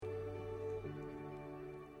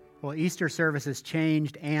Well, Easter service has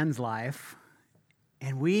changed Anne's life,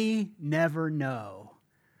 and we never know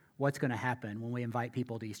what's going to happen when we invite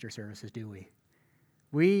people to Easter services, do we?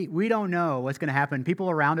 We don't know what's going to happen.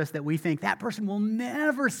 People around us that we think that person will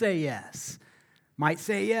never say yes might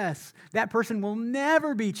say yes. That person will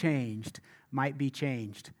never be changed might be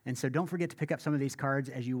changed. And so don't forget to pick up some of these cards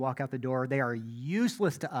as you walk out the door. They are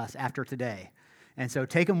useless to us after today. And so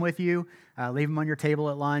take them with you, leave them on your table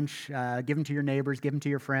at lunch, give them to your neighbors, give them to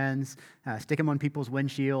your friends, stick them on people's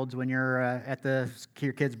windshields when you're at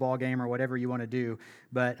your kid's ball game or whatever you want to do.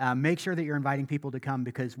 But make sure that you're inviting people to come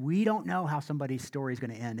because we don't know how somebody's story is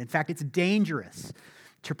going to end. In fact, it's dangerous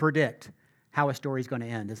to predict how a story is going to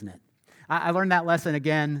end, isn't it? I learned that lesson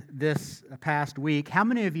again this past week. How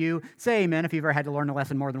many of you, say amen if you've ever had to learn a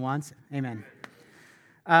lesson more than once? Amen.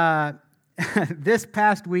 This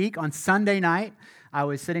past week, on Sunday night, I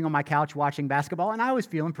was sitting on my couch watching basketball, and I was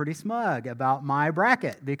feeling pretty smug about my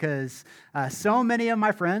bracket because so many of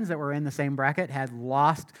my friends that were in the same bracket had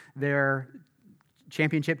lost their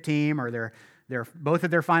championship team or their both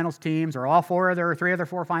of their finals teams or all three of their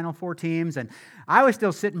four final four teams, and I was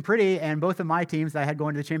still sitting pretty, and both of my teams that I had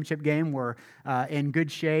going to the championship game were in good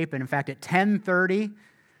shape, and in fact, at 10:30,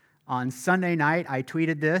 on Sunday night, I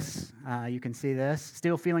tweeted this. You can see this.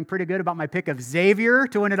 Still feeling pretty good about my pick of Xavier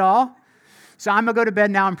to win it all. So I'm going to go to bed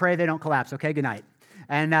now and pray they don't collapse. Okay, good night.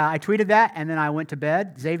 And I tweeted that, and then I went to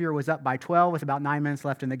bed. Xavier was up by 12 with about 9 minutes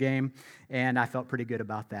left in the game, and I felt pretty good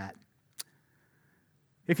about that.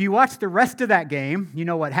 If you watched the rest of that game, you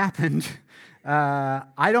know what happened.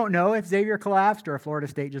 I don't know if Xavier collapsed or if Florida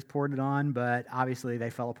State just poured it on, but obviously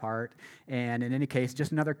they fell apart. And in any case,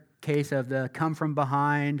 just another case of the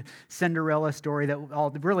come-from-behind Cinderella story that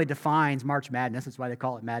all really defines March Madness. That's why they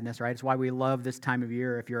call it madness, right? It's why we love this time of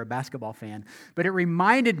year if you're a basketball fan. But it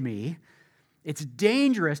reminded me it's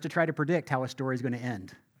dangerous to try to predict how a story is going to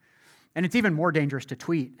end. And it's even more dangerous to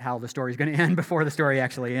tweet how the story is going to end before the story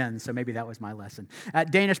actually ends. So maybe that was my lesson.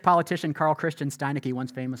 Danish politician Carl Christian Steinecke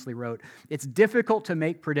once famously wrote, "It's difficult to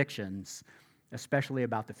make predictions, especially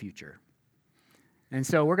about the future." And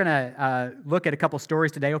so we're going to look at a couple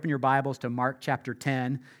stories today. Open your Bibles to Mark chapter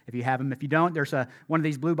 10 if you have them. If you don't, there's one of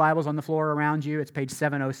these blue Bibles on the floor around you. It's page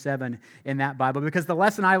 707 in that Bible. Because the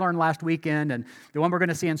lesson I learned last weekend and the one we're going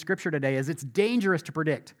to see in Scripture today is it's dangerous to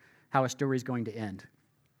predict how a story is going to end.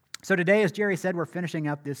 So today, as Jerry said, we're finishing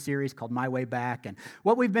up this series called My Way Back. And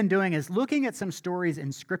what we've been doing is looking at some stories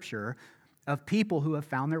in Scripture of people who have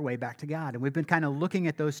found their way back to God. And we've been kind of looking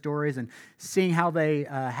at those stories and seeing how they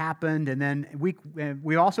happened. And then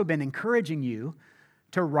we've also been encouraging you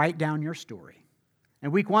to write down your story.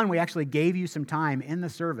 And week one, we actually gave you some time in the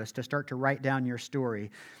service to start to write down your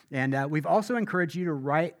story. And we've also encouraged you to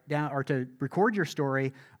write down or to record your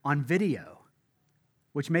story on video,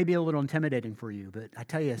 which may be a little intimidating for you. But I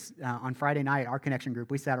tell you, on Friday night, our connection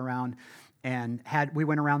group, we sat around and we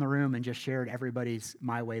went around the room and just shared everybody's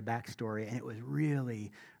My Way Back story. And it was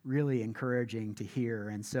really, really encouraging to hear.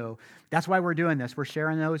 And so that's why we're doing this. We're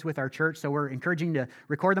sharing those with our church. So we're encouraging to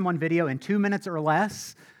record them on video in 2 minutes or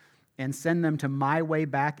less and send them to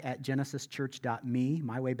mywayback@genesischurch.me,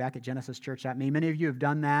 mywayback@genesischurch.me. Many of you have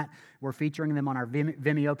done that. We're featuring them on our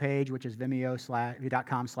Vimeo page, which is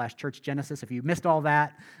vimeo.com/churchgenesis. If you missed all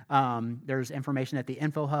that, there's information at the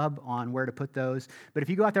Info Hub on where to put those. But if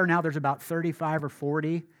you go out there now, there's about 35 or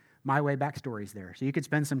 40 My Way Back stories there. So you could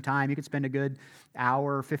spend some time. You could spend a good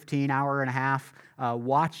hour, 15 hour and a half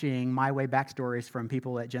watching My Way Back stories from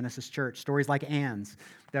people at Genesis Church. Stories like Anne's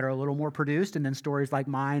that are a little more produced, and then stories like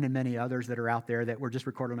mine and many others that are out there that were just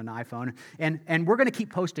recorded on an iPhone. And we're going to keep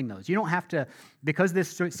posting those. You don't have to, because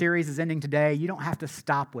this series is ending today, you don't have to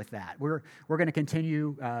stop with that. We're going to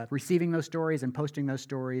continue receiving those stories and posting those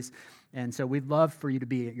stories. And so we'd love for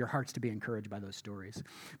your hearts to be encouraged by those stories.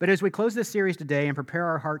 But as we close this series today and prepare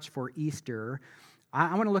our hearts for Easter,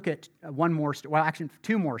 I want to look at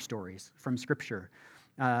two more stories from Scripture.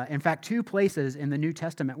 In fact, two places in the New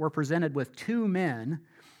Testament we're presented with two men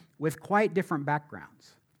with quite different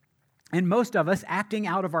backgrounds. And most of us, acting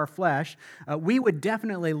out of our flesh, we would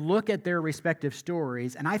definitely look at their respective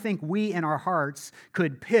stories, and I think we in our hearts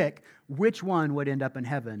could pick which one would end up in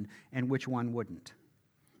heaven and which one wouldn't.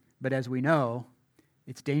 But as we know,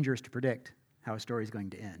 it's dangerous to predict how a story is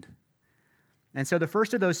going to end. And so the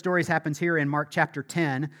first of those stories happens here in Mark chapter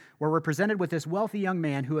 10, where we're presented with this wealthy young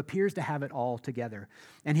man who appears to have it all together.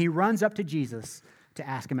 And he runs up to Jesus to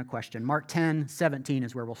ask him a question. Mark 10:17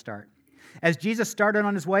 is where we'll start. As Jesus started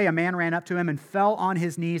on his way, a man ran up to him and fell on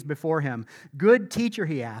his knees before him. "Good teacher,"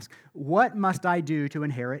 he asked, "what must I do to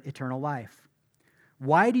inherit eternal life?"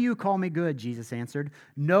 "Why do you call me good?" Jesus answered.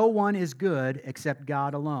 "No one is good except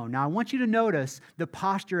God alone." Now, I want you to notice the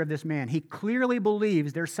posture of this man. He clearly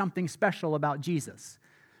believes there's something special about Jesus.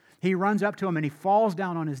 He runs up to him and he falls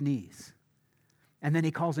down on his knees. And then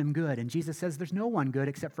he calls him good. And Jesus says, "There's no one good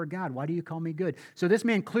except for God. Why do you call me good?" So this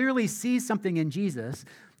man clearly sees something in Jesus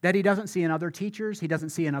that he doesn't see in other teachers. He doesn't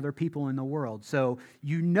see in other people in the world. So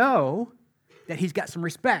you know that he's got some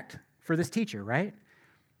respect for this teacher, right?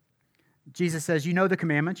 Jesus says, "You know the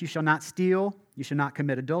commandments. You shall not steal. You shall not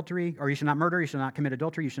commit adultery, or you shall not murder. You shall not commit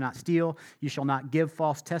adultery. You shall not steal. You shall not give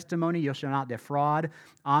false testimony. You shall not defraud.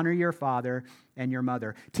 Honor your father and your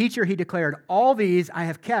mother." "Teacher," he declared, "all these I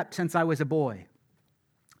have kept since I was a boy."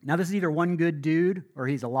 Now, this is either one good dude or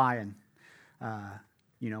he's a lion.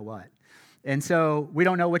 You know what? And so we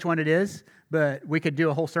don't know which one it is, but we could do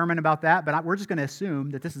a whole sermon about that. But we're just going to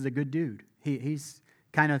assume that this is a good dude. He's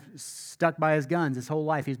kind of stuck by his guns his whole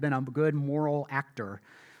life. He's been a good moral actor.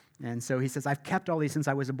 And so he says, "I've kept all these since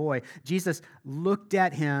I was a boy." Jesus looked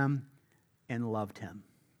at him and loved him.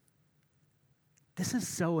 This is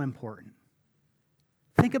so important.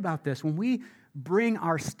 Think about this. When we bring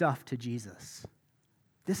our stuff to Jesus,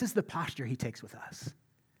 this is the posture he takes with us.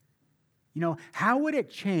 You know, how would it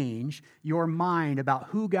change your mind about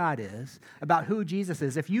who God is, about who Jesus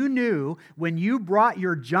is, if you knew when you brought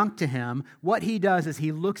your junk to him, what he does is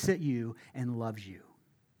he looks at you and loves you?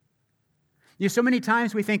 You know, so many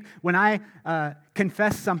times we think when I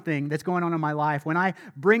confess something that's going on in my life, when I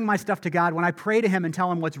bring my stuff to God, when I pray to him and tell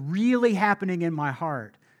him what's really happening in my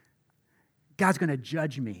heart, God's going to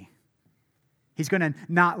judge me. He's going to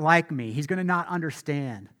not like me. He's going to not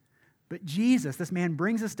understand. But Jesus, this man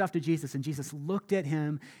brings his stuff to Jesus, and Jesus looked at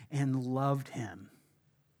him and loved him.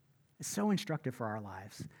 It's so instructive for our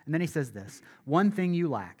lives. And then he says this, "One thing you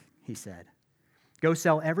lack," he said. "Go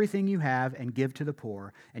sell everything you have and give to the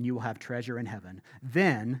poor, and you will have treasure in heaven.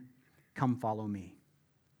 Then come follow me."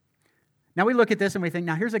 Now we look at this and we think,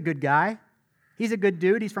 now here's a good guy. He's a good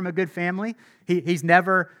dude. He's from a good family. He's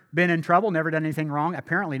never been in trouble, never done anything wrong,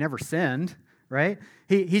 apparently never sinned, right?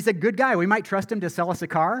 He's a good guy. We might trust him to sell us a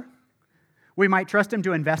car. We might trust him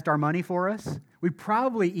to invest our money for us. We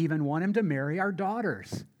probably even want him to marry our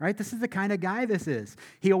daughters, right? This is the kind of guy this is.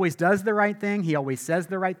 He always does the right thing. He always says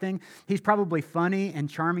the right thing. He's probably funny and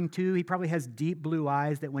charming too. He probably has deep blue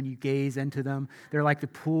eyes that when you gaze into them, they're like the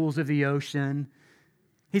pools of the ocean.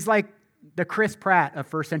 He's like the Chris Pratt of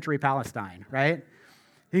first century Palestine, right?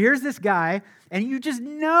 Here's this guy, and you just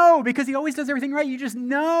know, because he always does everything right, you just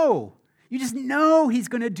know he's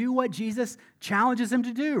going to do what Jesus challenges him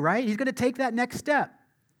to do, right? He's going to take that next step.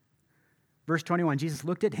 Verse 21, Jesus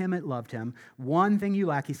looked at him and loved him. "One thing you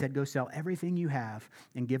lack," he said, "go sell everything you have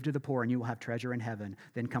and give to the poor, and you will have treasure in heaven.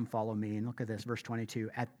 Then come follow me." And look at this, verse 22.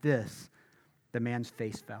 At this, the man's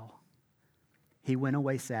face fell. He went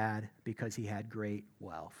away sad because he had great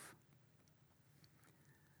wealth.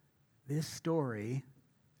 This story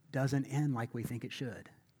doesn't end like we think it should.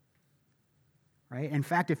 Right? In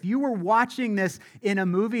fact, if you were watching this in a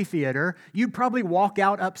movie theater, you'd probably walk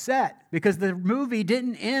out upset because the movie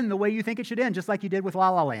didn't end the way you think it should end, just like you did with La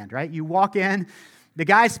La Land, right? You walk in, the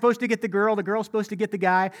guy's supposed to get the girl's supposed to get the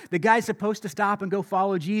guy's supposed to stop and go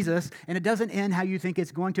follow Jesus, and it doesn't end how you think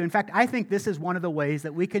it's going to. In fact, I think this is one of the ways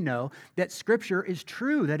that we can know that Scripture is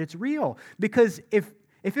true, that it's real. Because if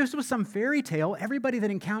this was some fairy tale, everybody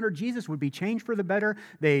that encountered Jesus would be changed for the better.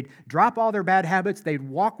 They'd drop all their bad habits. They'd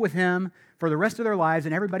walk with him for the rest of their lives,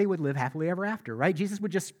 and everybody would live happily ever after, right? Jesus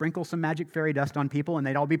would just sprinkle some magic fairy dust on people, and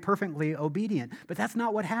they'd all be perfectly obedient. But that's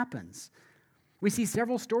not what happens. We see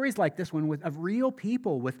several stories like this one of real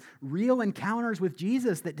people with real encounters with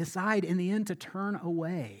Jesus that decide in the end to turn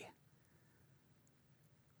away.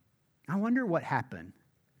 I wonder what happened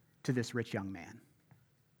to this rich young man.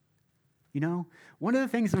 You know, one of the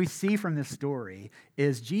things we see from this story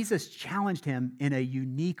is Jesus challenged him in a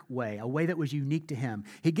unique way, a way that was unique to him.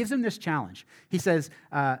 He gives him this challenge. He says,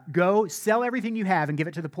 go sell everything you have and give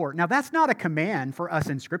it to the poor. Now, that's not a command for us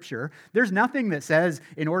in Scripture. There's nothing that says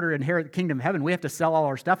in order to inherit the kingdom of heaven, we have to sell all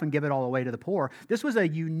our stuff and give it all away to the poor. This was a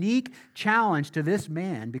unique challenge to this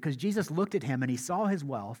man because Jesus looked at him and he saw his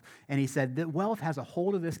wealth and he said that wealth has a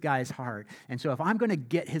hold of this guy's heart. And so if I'm going to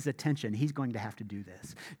get his attention, he's going to have to do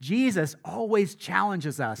this. Jesus always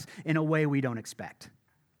challenges us in a way we don't expect.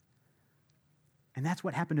 And that's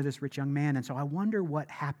what happened to this rich young man. And so I wonder what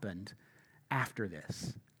happened after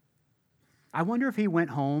this. I wonder if he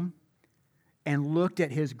went home and looked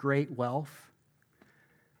at his great wealth.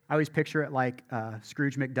 I always picture it like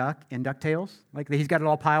Scrooge McDuck in DuckTales. Like he's got it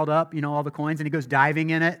all piled up, all the coins, and he goes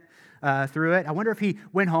diving in it through it? I wonder if he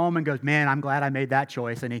went home and goes, man, I'm glad I made that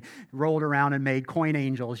choice. And he rolled around and made coin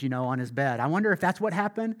angels, on his bed. I wonder if that's what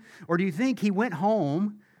happened. Or do you think he went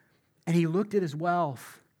home and he looked at his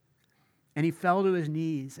wealth and he fell to his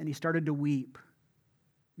knees and he started to weep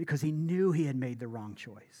because he knew he had made the wrong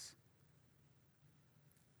choice?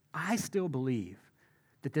 I still believe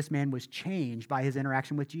that this man was changed by his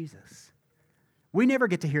interaction with Jesus. We never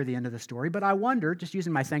get to hear the end of the story, but I wonder, just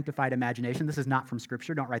using my sanctified imagination, this is not from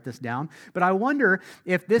Scripture, don't write this down, but I wonder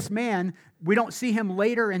if this man, we don't see him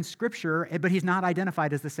later in Scripture, but he's not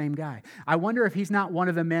identified as the same guy. I wonder if he's not one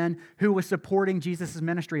of the men who was supporting Jesus'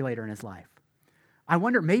 ministry later in his life. I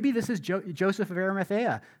wonder, maybe this is Joseph of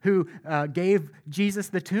Arimathea, who gave Jesus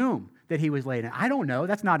the tomb that he was laid in. I don't know.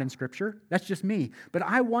 That's not in Scripture. That's just me. But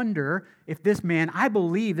I wonder if this man, I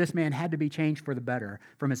believe this man had to be changed for the better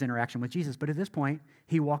from his interaction with Jesus. But at this point,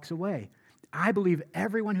 he walks away. I believe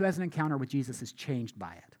everyone who has an encounter with Jesus is changed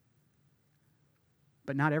by it.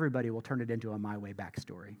 But not everybody will turn it into a my way back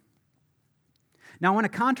story. Now, I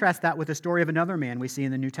want to contrast that with the story of another man we see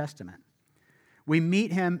in the New Testament. We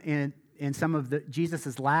meet him in some of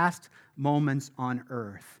Jesus' last moments on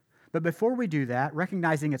earth. But before we do that,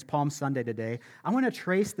 recognizing it's Palm Sunday today, I want to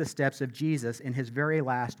trace the steps of Jesus in his very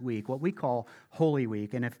last week, what we call Holy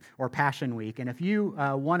Week or Passion Week. And if you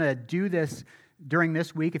want to do this during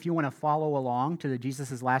this week, if you want to follow along to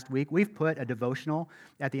Jesus' last week, we've put a devotional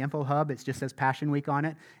at the Info Hub. It just says Passion Week on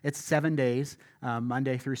it. It's 7 days,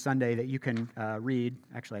 Monday through Sunday, that you can read.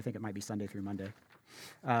 Actually, I think it might be Sunday through Monday.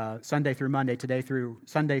 Sunday through Monday,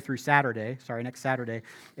 Sunday through Saturday, next Saturday.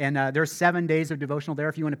 And there's 7 days of devotional there.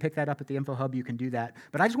 If you want to pick that up at the Info Hub, you can do that.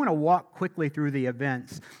 But I just want to walk quickly through the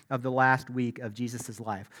events of the last week of Jesus'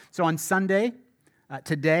 life. So on Sunday,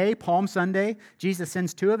 today, Palm Sunday, Jesus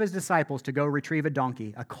sends 2 of his disciples to go retrieve a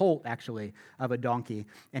donkey, a colt, actually, of a donkey.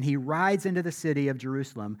 And he rides into the city of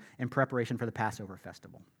Jerusalem in preparation for the Passover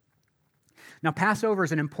festival. Now, Passover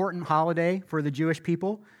is an important holiday for the Jewish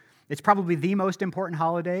people. It's probably the most important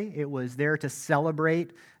holiday. It was there to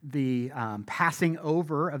celebrate the passing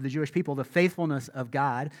over of the Jewish people, the faithfulness of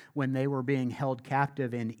God when they were being held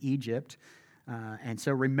captive in Egypt. And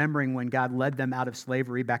so remembering when God led them out of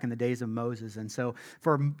slavery back in the days of Moses. And so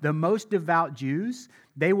for the most devout Jews,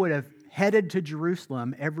 they would have headed to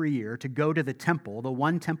Jerusalem every year to go to the temple, the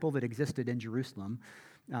one temple that existed in Jerusalem,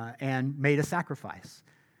 and made a sacrifice.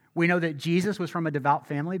 We know that Jesus was from a devout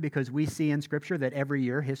family because we see in Scripture that every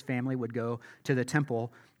year his family would go to the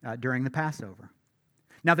temple during the Passover.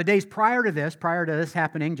 Now, the days prior to this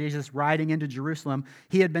happening, Jesus riding into Jerusalem,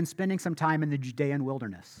 he had been spending some time in the Judean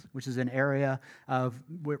wilderness, which is an area of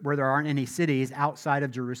where there aren't any cities outside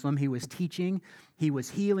of Jerusalem. He was teaching, he was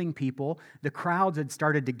healing people. The crowds had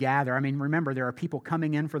started to gather. I mean, remember, there are people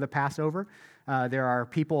coming in for the Passover. There are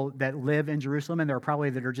people that live in Jerusalem, and there are probably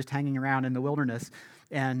that are just hanging around in the wilderness.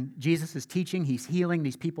 And Jesus is teaching, he's healing.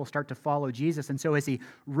 These people start to follow Jesus. And so as he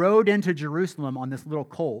rode into Jerusalem on this little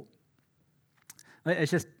colt,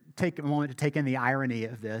 let's just take a moment to take in the irony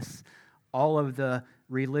of this. All of the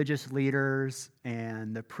religious leaders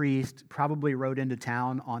and the priest probably rode into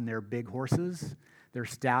town on their big horses, their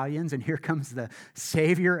stallions, and here comes the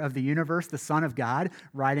Savior of the universe, the Son of God,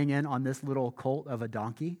 riding in on this little colt of a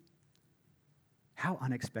donkey. How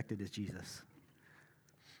unexpected is Jesus?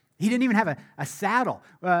 He didn't even have a saddle.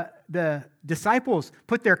 The disciples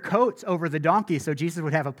put their coats over the donkey so Jesus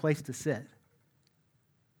would have a place to sit.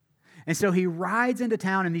 And so he rides into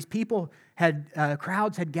town, and these people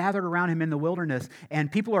crowds had gathered around him in the wilderness,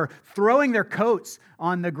 and people are throwing their coats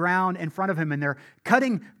on the ground in front of him, and they're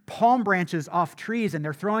cutting palm branches off trees, and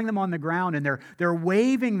they're throwing them on the ground, and they're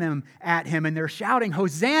waving them at him, and they're shouting,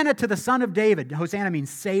 "Hosanna to the Son of David." Hosanna means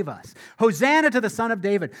save us. Hosanna to the Son of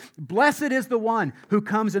David. Blessed is the one who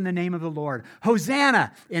comes in the name of the Lord.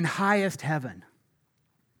 Hosanna in highest heaven.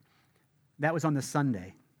 That was on the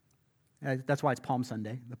Sunday. That's why it's Palm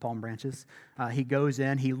Sunday, the palm branches. He goes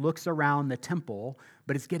in, he looks around the temple,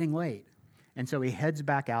 but it's getting late. And so he heads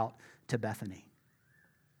back out to Bethany.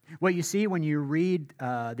 What you see when you read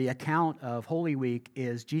the account of Holy Week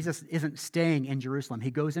is Jesus isn't staying in Jerusalem.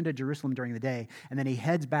 He goes into Jerusalem during the day, and then he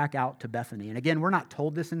heads back out to Bethany. And again, we're not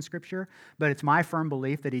told this in Scripture, but it's my firm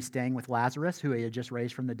belief that he's staying with Lazarus, who he had just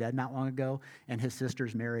raised from the dead not long ago, and his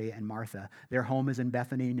sisters Mary and Martha. Their home is in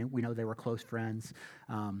Bethany, and we know they were close friends.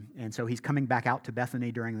 And so he's coming back out to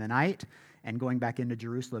Bethany during the night and going back into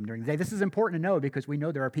Jerusalem during the day. This is important to know because we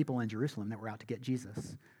know there are people in Jerusalem that were out to get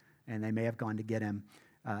Jesus, and they may have gone to get him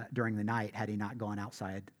during the night had he not gone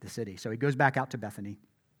outside the city. So he goes back out to Bethany.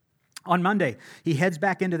 On Monday, he heads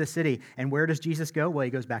back into the city. And where does Jesus go? Well,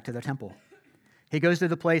 he goes back to the temple. He goes to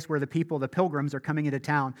the place where the pilgrims, are coming into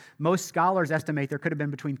town. Most scholars estimate there could have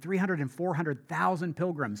been between 300 and 400,000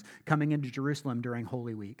 pilgrims coming into Jerusalem during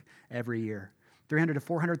Holy Week every year. 300 to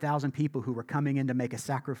 400,000 people who were coming in to make a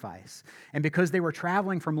sacrifice. And because they were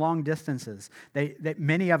traveling from long distances,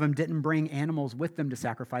 many of them didn't bring animals with them to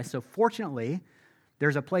sacrifice. So fortunately,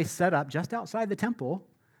 there's a place set up just outside the temple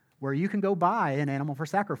where you can go buy an animal for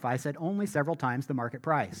sacrifice at only several times the market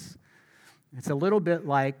price. It's a little bit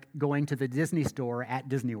like going to the Disney store at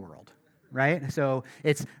Disney World, right? So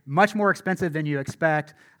it's much more expensive than you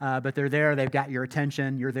expect, but they're there, they've got your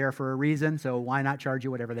attention, you're there for a reason, so why not charge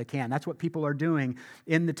you whatever they can? That's what people are doing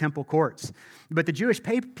in the temple courts. But the Jewish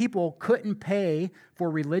people couldn't pay for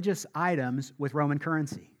religious items with Roman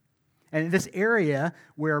currency. And this area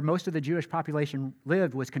where most of the Jewish population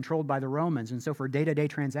lived was controlled by the Romans. And so for day-to-day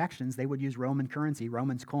transactions, they would use Roman currency,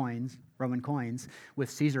 Roman coins, with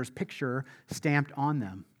Caesar's picture stamped on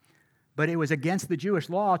them. But it was against the Jewish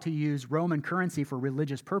law to use Roman currency for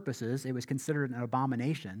religious purposes. It was considered an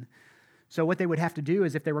abomination. So what they would have to do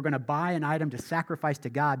is if they were going to buy an item to sacrifice to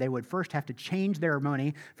God, they would first have to change their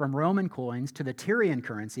money from Roman coins to the Tyrian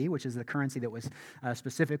currency, which is the currency that was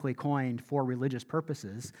specifically coined for religious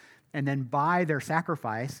purposes, and then buy their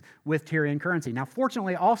sacrifice with Tyrian currency. Now,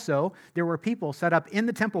 fortunately, also, there were people set up in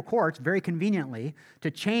the temple courts, very conveniently, to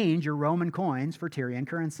change your Roman coins for Tyrian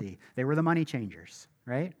currency. They were the money changers,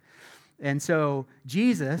 right? And so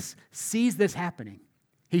Jesus sees this happening.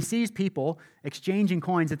 He sees people exchanging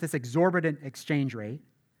coins at this exorbitant exchange rate,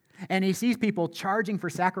 and he sees people charging for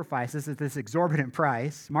sacrifices at this exorbitant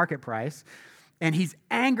price, market price, and he's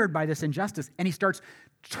angered by this injustice, and he starts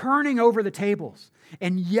turning over the tables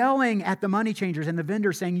and yelling at the money changers and the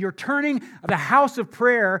vendors saying, "You're turning the house of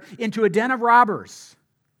prayer into a den of robbers."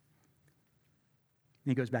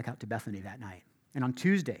 And he goes back out to Bethany that night. And on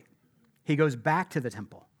Tuesday, he goes back to the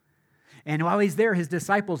temple. And while he's there, his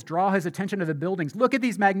disciples draw his attention to the buildings. Look at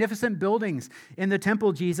these magnificent buildings in the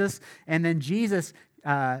temple, Jesus. And then Jesus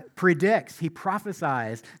predicts, he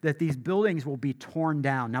prophesies that these buildings will be torn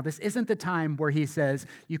down. Now, this isn't the time where he says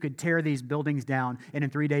you could tear these buildings down and in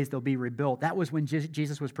 3 days they'll be rebuilt. That was when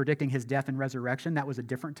Jesus was predicting his death and resurrection. That was a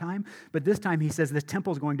different time. But this time he says the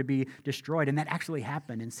temple is going to be destroyed. And that actually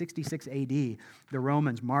happened. In 66 AD, the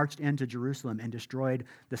Romans marched into Jerusalem and destroyed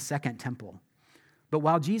the second temple. But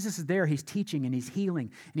while Jesus is there, he's teaching and he's healing.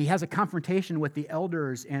 And he has a confrontation with the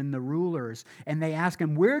elders and the rulers. And they ask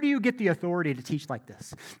him, "Where do you get the authority to teach like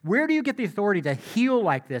this? Where do you get the authority to heal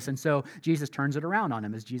like this?" And so Jesus turns it around on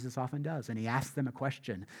him, as Jesus often does. And he asks them a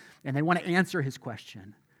question. And they want to answer his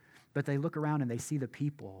question. But they look around and they see the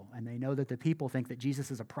people. And they know that the people think that Jesus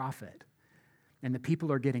is a prophet. And the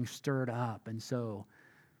people are getting stirred up. And so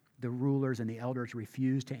the rulers and the elders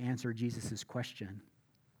refuse to answer Jesus' question.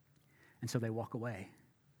 And so they walk away.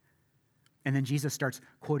 And then Jesus starts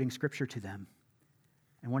quoting scripture to them.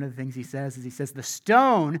 And one of the things he says is, the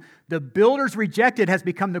stone the builders rejected has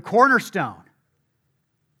become the cornerstone.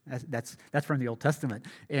 That's from the Old Testament.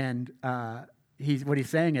 And what he's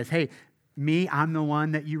saying is, hey, I'm the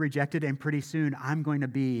one that you rejected, and pretty soon I'm going to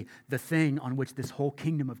be the thing on which this whole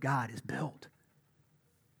kingdom of God is built.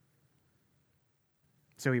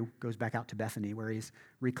 So he goes back out to Bethany, where he's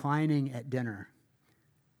reclining at dinner.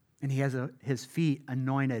 And he has his feet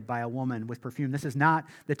anointed by a woman with perfume. This is not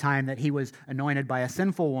the time that he was anointed by a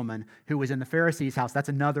sinful woman who was in the Pharisees' house. That's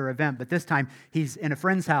another event. But this time, he's in a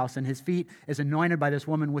friend's house, and his feet is anointed by this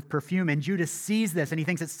woman with perfume. And Judas sees this, and he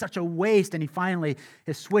thinks it's such a waste. And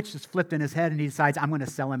his switch is flipped in his head, and he decides, I'm going to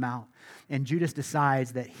sell him out. And Judas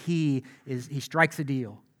decides that he strikes a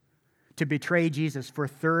deal to betray Jesus for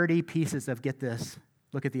 30 pieces of, get this,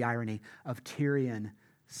 look at the irony, of Tyrian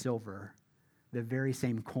silver. The very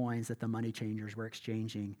same coins that the money changers were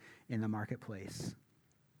exchanging in the marketplace.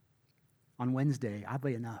 On Wednesday,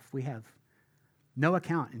 oddly enough, we have no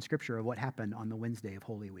account in Scripture of what happened on the Wednesday of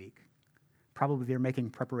Holy Week. Probably they're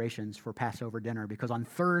making preparations for Passover dinner, because on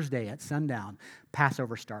Thursday at sundown,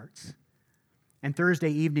 Passover starts. And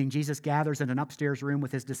Thursday evening, Jesus gathers in an upstairs room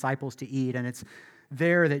with his disciples to eat, and it's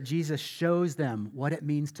there that Jesus shows them what it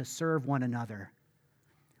means to serve one another.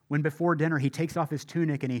 When before dinner, he takes off his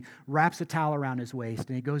tunic and he wraps a towel around his waist,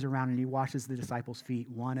 and he goes around and he washes the disciples' feet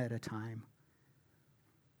one at a time.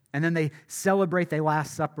 And then they celebrate the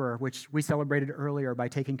Last Supper, which we celebrated earlier by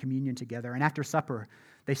taking communion together. And after supper,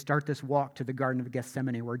 they start this walk to the Garden of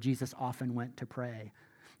Gethsemane, where Jesus often went to pray.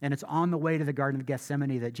 And it's on the way to the Garden of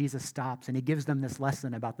Gethsemane that Jesus stops, and he gives them this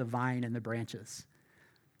lesson about the vine and the branches.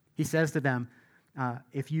 He says to them,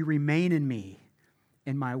 if you remain in me,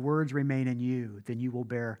 and my words remain in you, then you will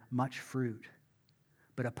bear much fruit.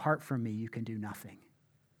 But apart from me, you can do nothing.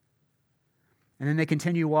 And then they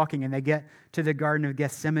continue walking and they get to the Garden of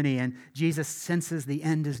Gethsemane, and Jesus senses the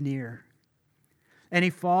end is near. And he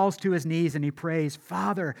falls to his knees and he prays,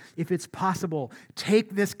 "Father, if it's possible,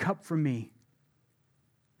 take this cup from me."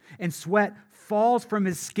 And sweat falls from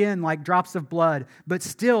his skin like drops of blood. But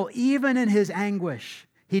still, even in his anguish,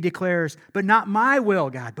 he declares, "But not my will,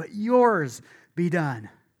 God, but yours be done."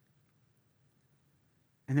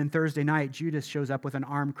 And then Thursday night, Judas shows up with an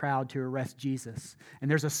armed crowd to arrest Jesus. And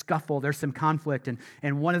there's a scuffle, there's some conflict.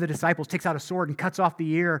 And one of the disciples takes out a sword and cuts off the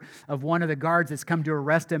ear of one of the guards that's come to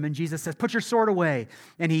arrest him. And Jesus says, "Put your sword away."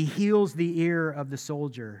 And he heals the ear of the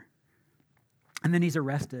soldier. And then he's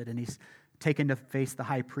arrested and he's taken to face the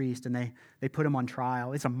high priest. And they put him on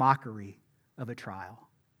trial. It's a mockery of a trial.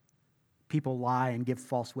 People lie and give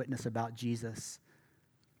false witness about Jesus.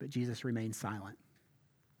 But Jesus remains silent.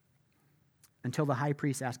 Until the high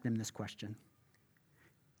priest asked him this question.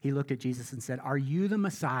 He looked at Jesus and said, "Are you the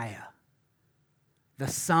Messiah, the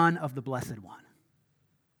Son of the Blessed One?"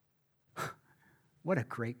 What a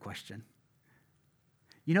great question.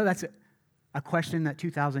 You know, that's a question that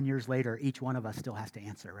 2,000 years later, each one of us still has to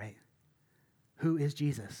answer, right? Who is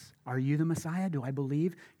Jesus? Are you the Messiah? Do I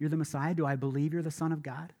believe you're the Messiah? Do I believe you're the Son of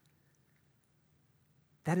God?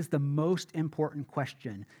 That is the most important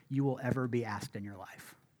question you will ever be asked in your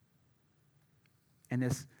life. And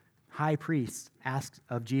this high priest asks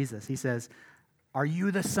of Jesus, he says, "Are you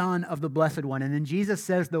the Son of the Blessed One?" And then Jesus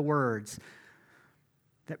says the words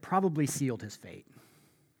that probably sealed his fate.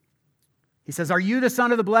 He says, "Are you the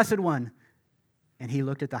Son of the Blessed One?" And he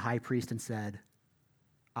looked at the high priest and said,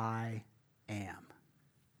 "I am."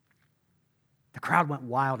 The crowd went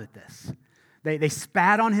wild at this. They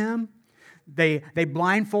spat on him. They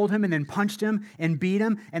blindfolded him and then punched him and beat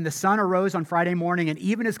him. And the sun arose on Friday morning, and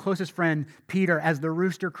even his closest friend, Peter, as the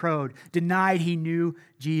rooster crowed, denied he knew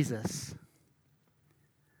Jesus.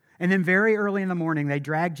 And then very early in the morning, they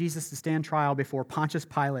dragged Jesus to stand trial before Pontius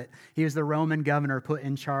Pilate. He was the Roman governor put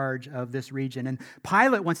in charge of this region. And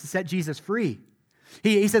Pilate wants to set Jesus free.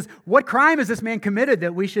 He says, "What crime has this man committed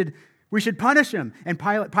that we should punish him?" And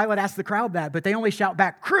Pilate asks the crowd that, but they only shout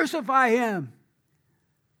back, "Crucify him!"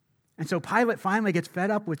 And so Pilate finally gets fed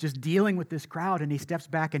up with just dealing with this crowd, and he steps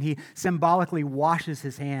back and he symbolically washes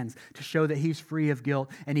his hands to show that he's free of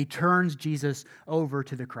guilt, and he turns Jesus over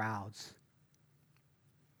to the crowds.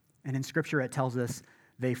 And in Scripture it tells us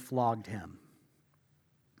they flogged him.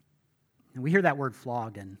 And we hear that word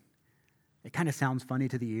flogged, and it kind of sounds funny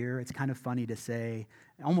to the ear. It's kind of funny to say.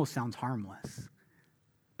 It almost sounds harmless.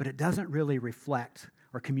 But it doesn't really reflect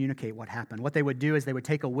or communicate what happened. What they would do is they would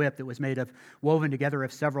take a whip that was woven together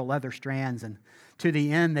of several leather strands, and to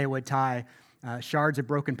the end they would tie shards of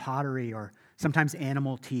broken pottery, or sometimes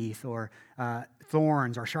animal teeth, or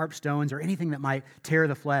thorns, or sharp stones, or anything that might tear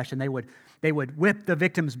the flesh, and they would whip the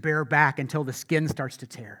victim's bare back until the skin starts to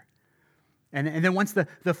tear. And then once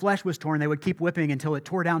the flesh was torn, they would keep whipping until it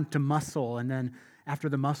tore down to muscle, and then after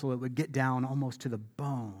the muscle, it would get down almost to the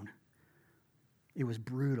bone. It was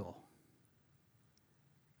brutal.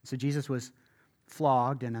 So Jesus was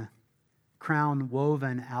flogged, and a crown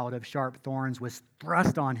woven out of sharp thorns was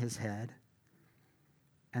thrust on his head.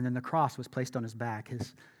 And then the cross was placed on his back,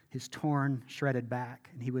 his torn, shredded back.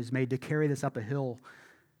 And he was made to carry this up a hill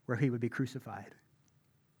where he would be crucified.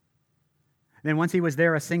 And then once he was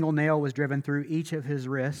there, a single nail was driven through each of his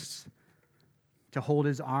wrists to hold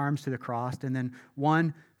his arms to the cross, and then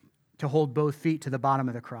one to hold both feet to the bottom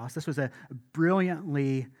of the cross. This was a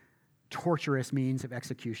brilliantly torturous means of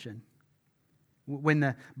execution. When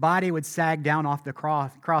the body would sag down off the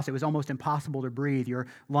cross, it was almost impossible to breathe. Your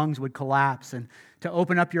lungs would collapse, and to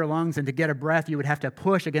open up your lungs and to get a breath, you would have to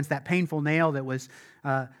push against that painful nail that was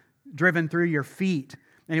driven through your feet,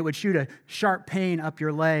 and it would shoot a sharp pain up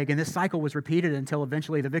your leg. And this cycle was repeated until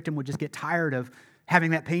eventually the victim would just get tired of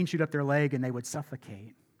having that pain shoot up their leg, and they would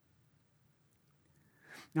suffocate.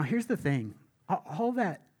 Now, here's the thing. All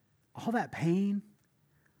that pain,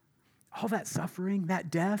 all that suffering, that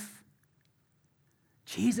death,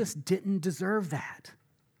 Jesus didn't deserve that.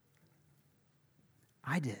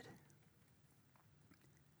 I did.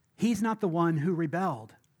 He's not the one who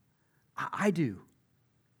rebelled. I do.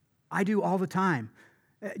 I do all the time.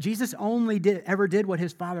 Jesus only ever did what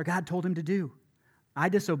his Father God told him to do. I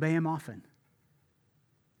disobey him often.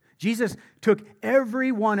 Jesus took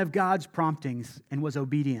every one of God's promptings and was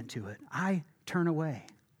obedient to it. I turn away.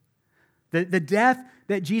 The death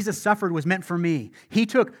that Jesus suffered was meant for me. He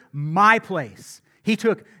took my place. He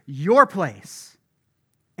took your place.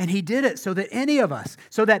 And he did it so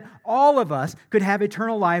that all of us could have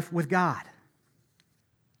eternal life with God.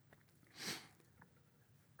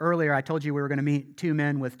 Earlier, I told you we were going to meet two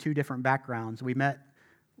men with two different backgrounds. We met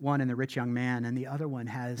one in the rich young man, and the other one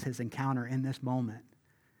has his encounter in this moment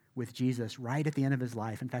with Jesus right at the end of his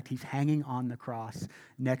life. In fact, he's hanging on the cross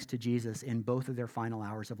next to Jesus in both of their final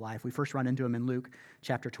hours of life. We first run into him in Luke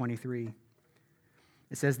chapter 23.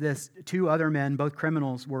 It says this, 2 other men, both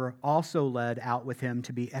criminals, were also led out with him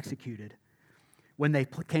to be executed. When they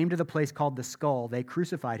came to the place called the Skull, they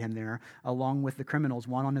crucified him there along with the criminals,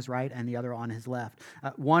 one on his right and the other on his left.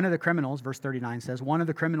 One of the criminals, verse 39 says, one of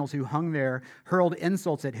the criminals who hung there hurled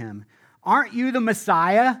insults at him. "Aren't you the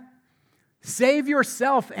Messiah? Save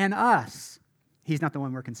yourself and us." He's not the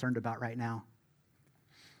one we're concerned about right now.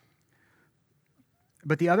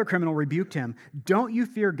 But the other criminal rebuked him. "Don't you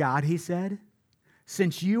fear God," he said.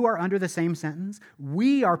 "Since you are under the same sentence,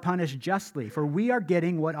 we are punished justly, for we are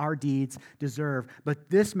getting what our deeds deserve. But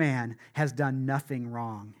this man has done nothing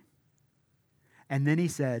wrong." And then he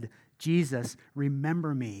said, "Jesus,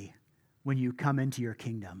 remember me when you come into your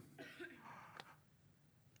kingdom."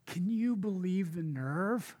 Can you believe the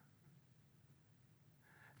nerve?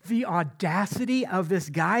 The audacity of this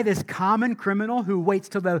guy, this common criminal who waits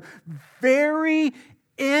till the very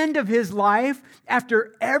end of his life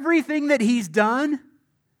after everything that he's done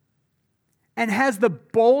and has the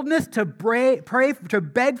boldness to pray, to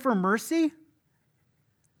beg for mercy.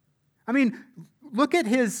 I mean, look at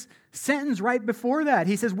his sentence right before that.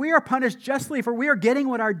 He says, "We are punished justly, for we are getting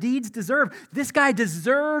what our deeds deserve." This guy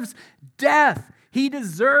deserves death. He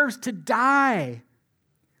deserves to die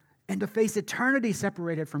and to face eternity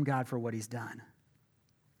separated from God for what he's done.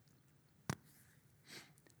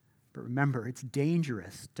 But remember, it's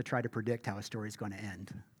dangerous to try to predict how a story is going to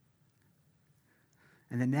end.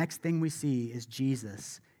 And the next thing we see is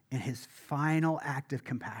Jesus in his final act of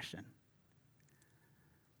compassion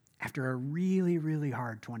after a really, really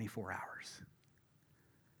hard 24 hours.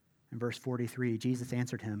 In verse 43, Jesus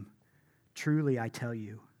answered him, "Truly I tell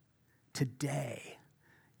you, today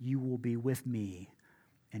you will be with me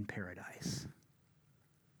in paradise."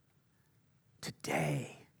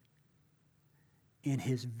 Today, in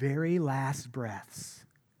his very last breaths,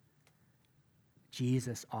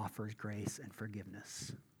 Jesus offers grace and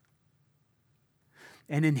forgiveness.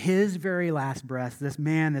 And in his very last breath, this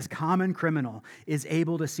man, this common criminal, is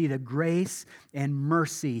able to see the grace and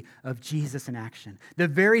mercy of Jesus in action. The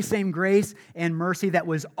very same grace and mercy that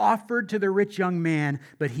was offered to the rich young man,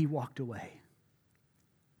 but he walked away.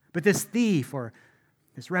 But this thief or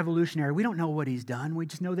this revolutionary, we don't know what he's done. We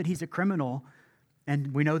just know that he's a criminal,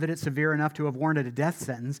 and we know that it's severe enough to have warranted a death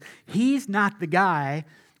sentence. He's not the guy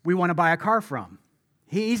we want to buy a car from.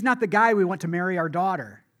 He's not the guy we want to marry our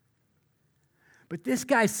daughter. But this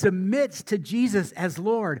guy submits to Jesus as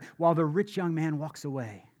Lord while the rich young man walks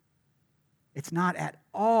away. It's not at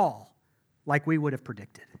all like we would have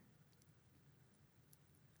predicted.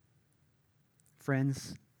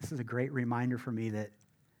 Friends, this is a great reminder for me that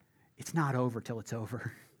it's not over till it's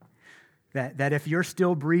over. That if you're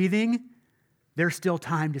still breathing, there's still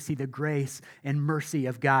time to see the grace and mercy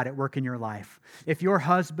of God at work in your life. If your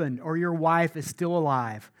husband or your wife is still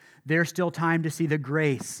alive, there's still time to see the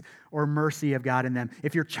grace or mercy of God in them.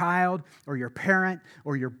 If your child or your parent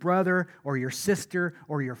or your brother or your sister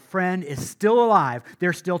or your friend is still alive,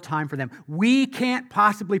 there's still time for them. We can't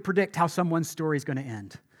possibly predict how someone's story is going to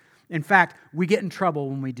end. In fact, we get in trouble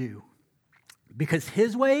when we do, because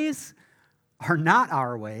his ways are not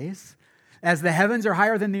our ways. As the heavens are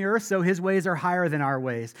higher than the earth, so his ways are higher than our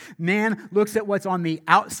ways. Man looks at what's on the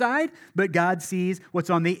outside, but God sees what's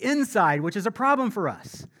on the inside, which is a problem for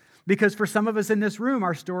us. Because for some of us in this room,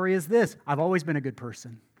 our story is this: I've always been a good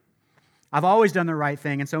person. I've always done the right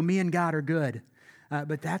thing, and so me and God are good.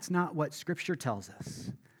 But that's not what Scripture tells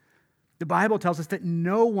us. The Bible tells us that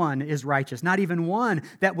no one is righteous, not even one,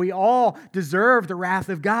 that we all deserve the wrath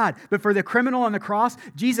of God. But for the criminal on the cross,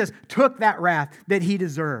 Jesus took that wrath that he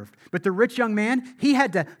deserved. But the rich young man, he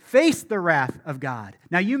had to face the wrath of God.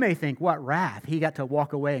 Now you may think, what wrath? He got to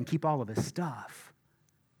walk away and keep all of his stuff.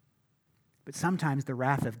 But sometimes the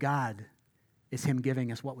wrath of God is him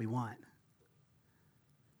giving us what we want.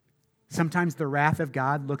 Sometimes the wrath of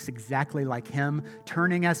God looks exactly like him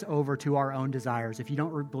turning us over to our own desires. If you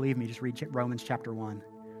don't believe me, just read Romans chapter 1.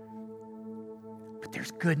 But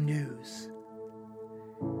there's good news.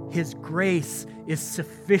 His grace is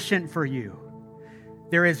sufficient for you.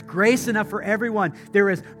 There is grace enough for everyone. There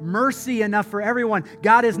is mercy enough for everyone.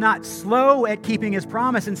 God is not slow at keeping his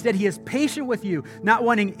promise. Instead, he is patient with you, not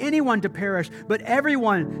wanting anyone to perish, but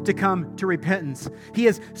everyone to come to repentance. He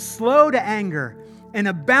is slow to anger and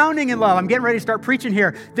abounding in love. I'm getting ready to start preaching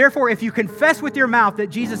here. Therefore, if you confess with your mouth that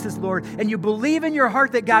Jesus is Lord and you believe in your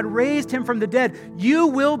heart that God raised him from the dead, you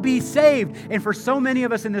will be saved. And for so many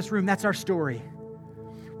of us in this room, that's our story.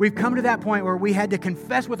 We've come to that point where we had to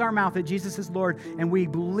confess with our mouth that Jesus is Lord, and we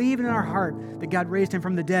believe in our heart that God raised him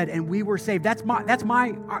from the dead, and we were saved. That's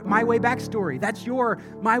my way back story. That's your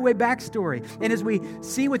my way back story. And as we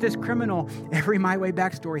see with this criminal, every my way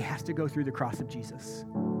back story has to go through the cross of Jesus.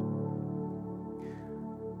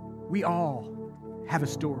 We all have a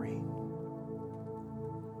story.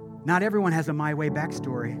 Not everyone has a my way back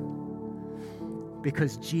story,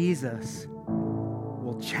 because Jesus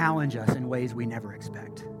will challenge us in ways we never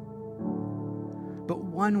expect. But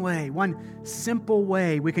one simple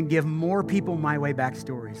way we can give more people my way back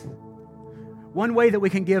stories. One way that we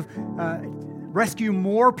can rescue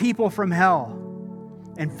more people from hell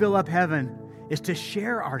and fill up heaven is to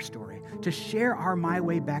share our story, to share our my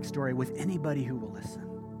way back story with anybody who will listen.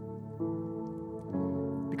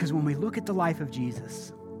 Because when we look at the life of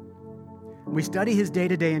Jesus, we study his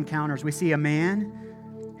day-to-day encounters, we see a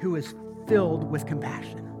man who is filled with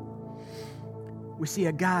compassion. We see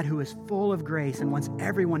a God who is full of grace and wants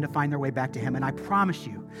everyone to find their way back to him. And I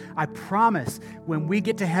promise when we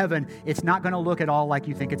get to heaven, it's not going to look at all like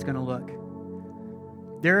you think it's going to look.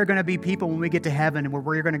 There are going to be people when we get to heaven and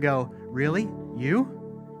where you're going to go, really? You?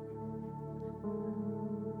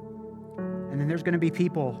 And then there's going to be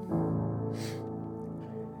people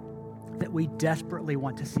that we desperately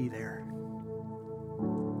want to see there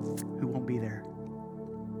who won't be there.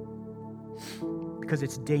 Because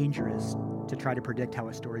it's dangerous to try to predict how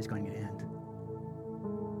a story is going to end.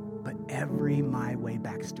 But every my way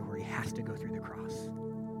back story has to go through the cross.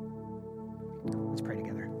 Let's pray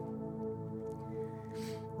together.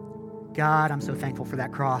 God, I'm so thankful for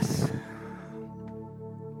that cross.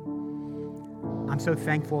 I'm so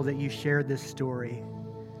thankful that you shared this story,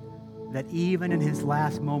 that even in his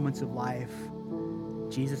last moments of life,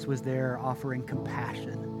 Jesus was there offering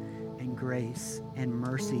compassion and grace and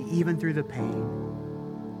mercy, even through the pain,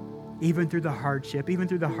 even through the hardship, even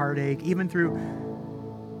through the heartache, even through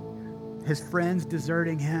his friends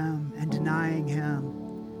deserting him and denying him,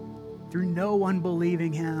 through no one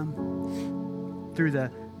believing him, through the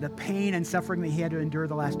pain and suffering that he had to endure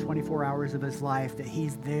the last 24 hours of his life, that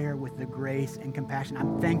he's there with the grace and compassion.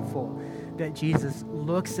 I'm thankful that Jesus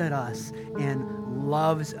looks at us and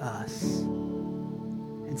loves us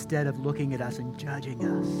instead of looking at us and judging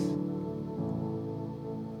us.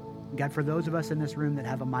 God, for those of us in this room that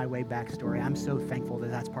have a my way back story, I'm so thankful that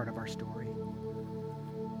that's part of our story.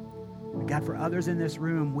 But God, for others in this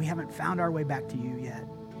room, we haven't found our way back to you yet.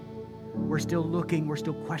 We're still looking, we're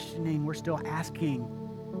still questioning, we're still asking,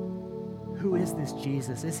 who is this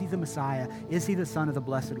Jesus? Is he the Messiah? Is he the Son of the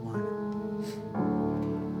Blessed One?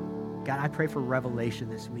 God, I pray for revelation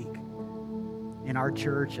this week in our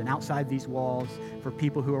church and outside these walls, for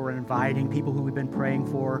people who are inviting, people who we've been praying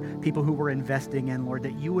for, people who we're investing in, Lord,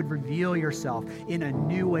 that you would reveal yourself in a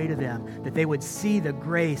new way to them, that they would see the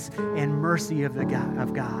grace and mercy of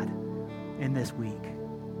God in this week.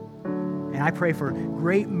 And I pray for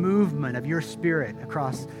great movement of your Spirit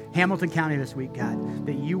across Hamilton County this week, God,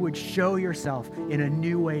 that you would show yourself in a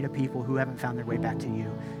new way to people who haven't found their way back to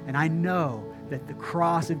you. And I know that the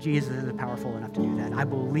cross of Jesus is powerful enough to do that. I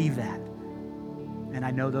believe that. And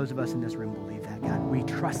I know those of us in this room believe that, God. We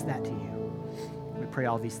trust that to you. We pray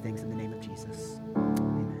all these things in the name of Jesus.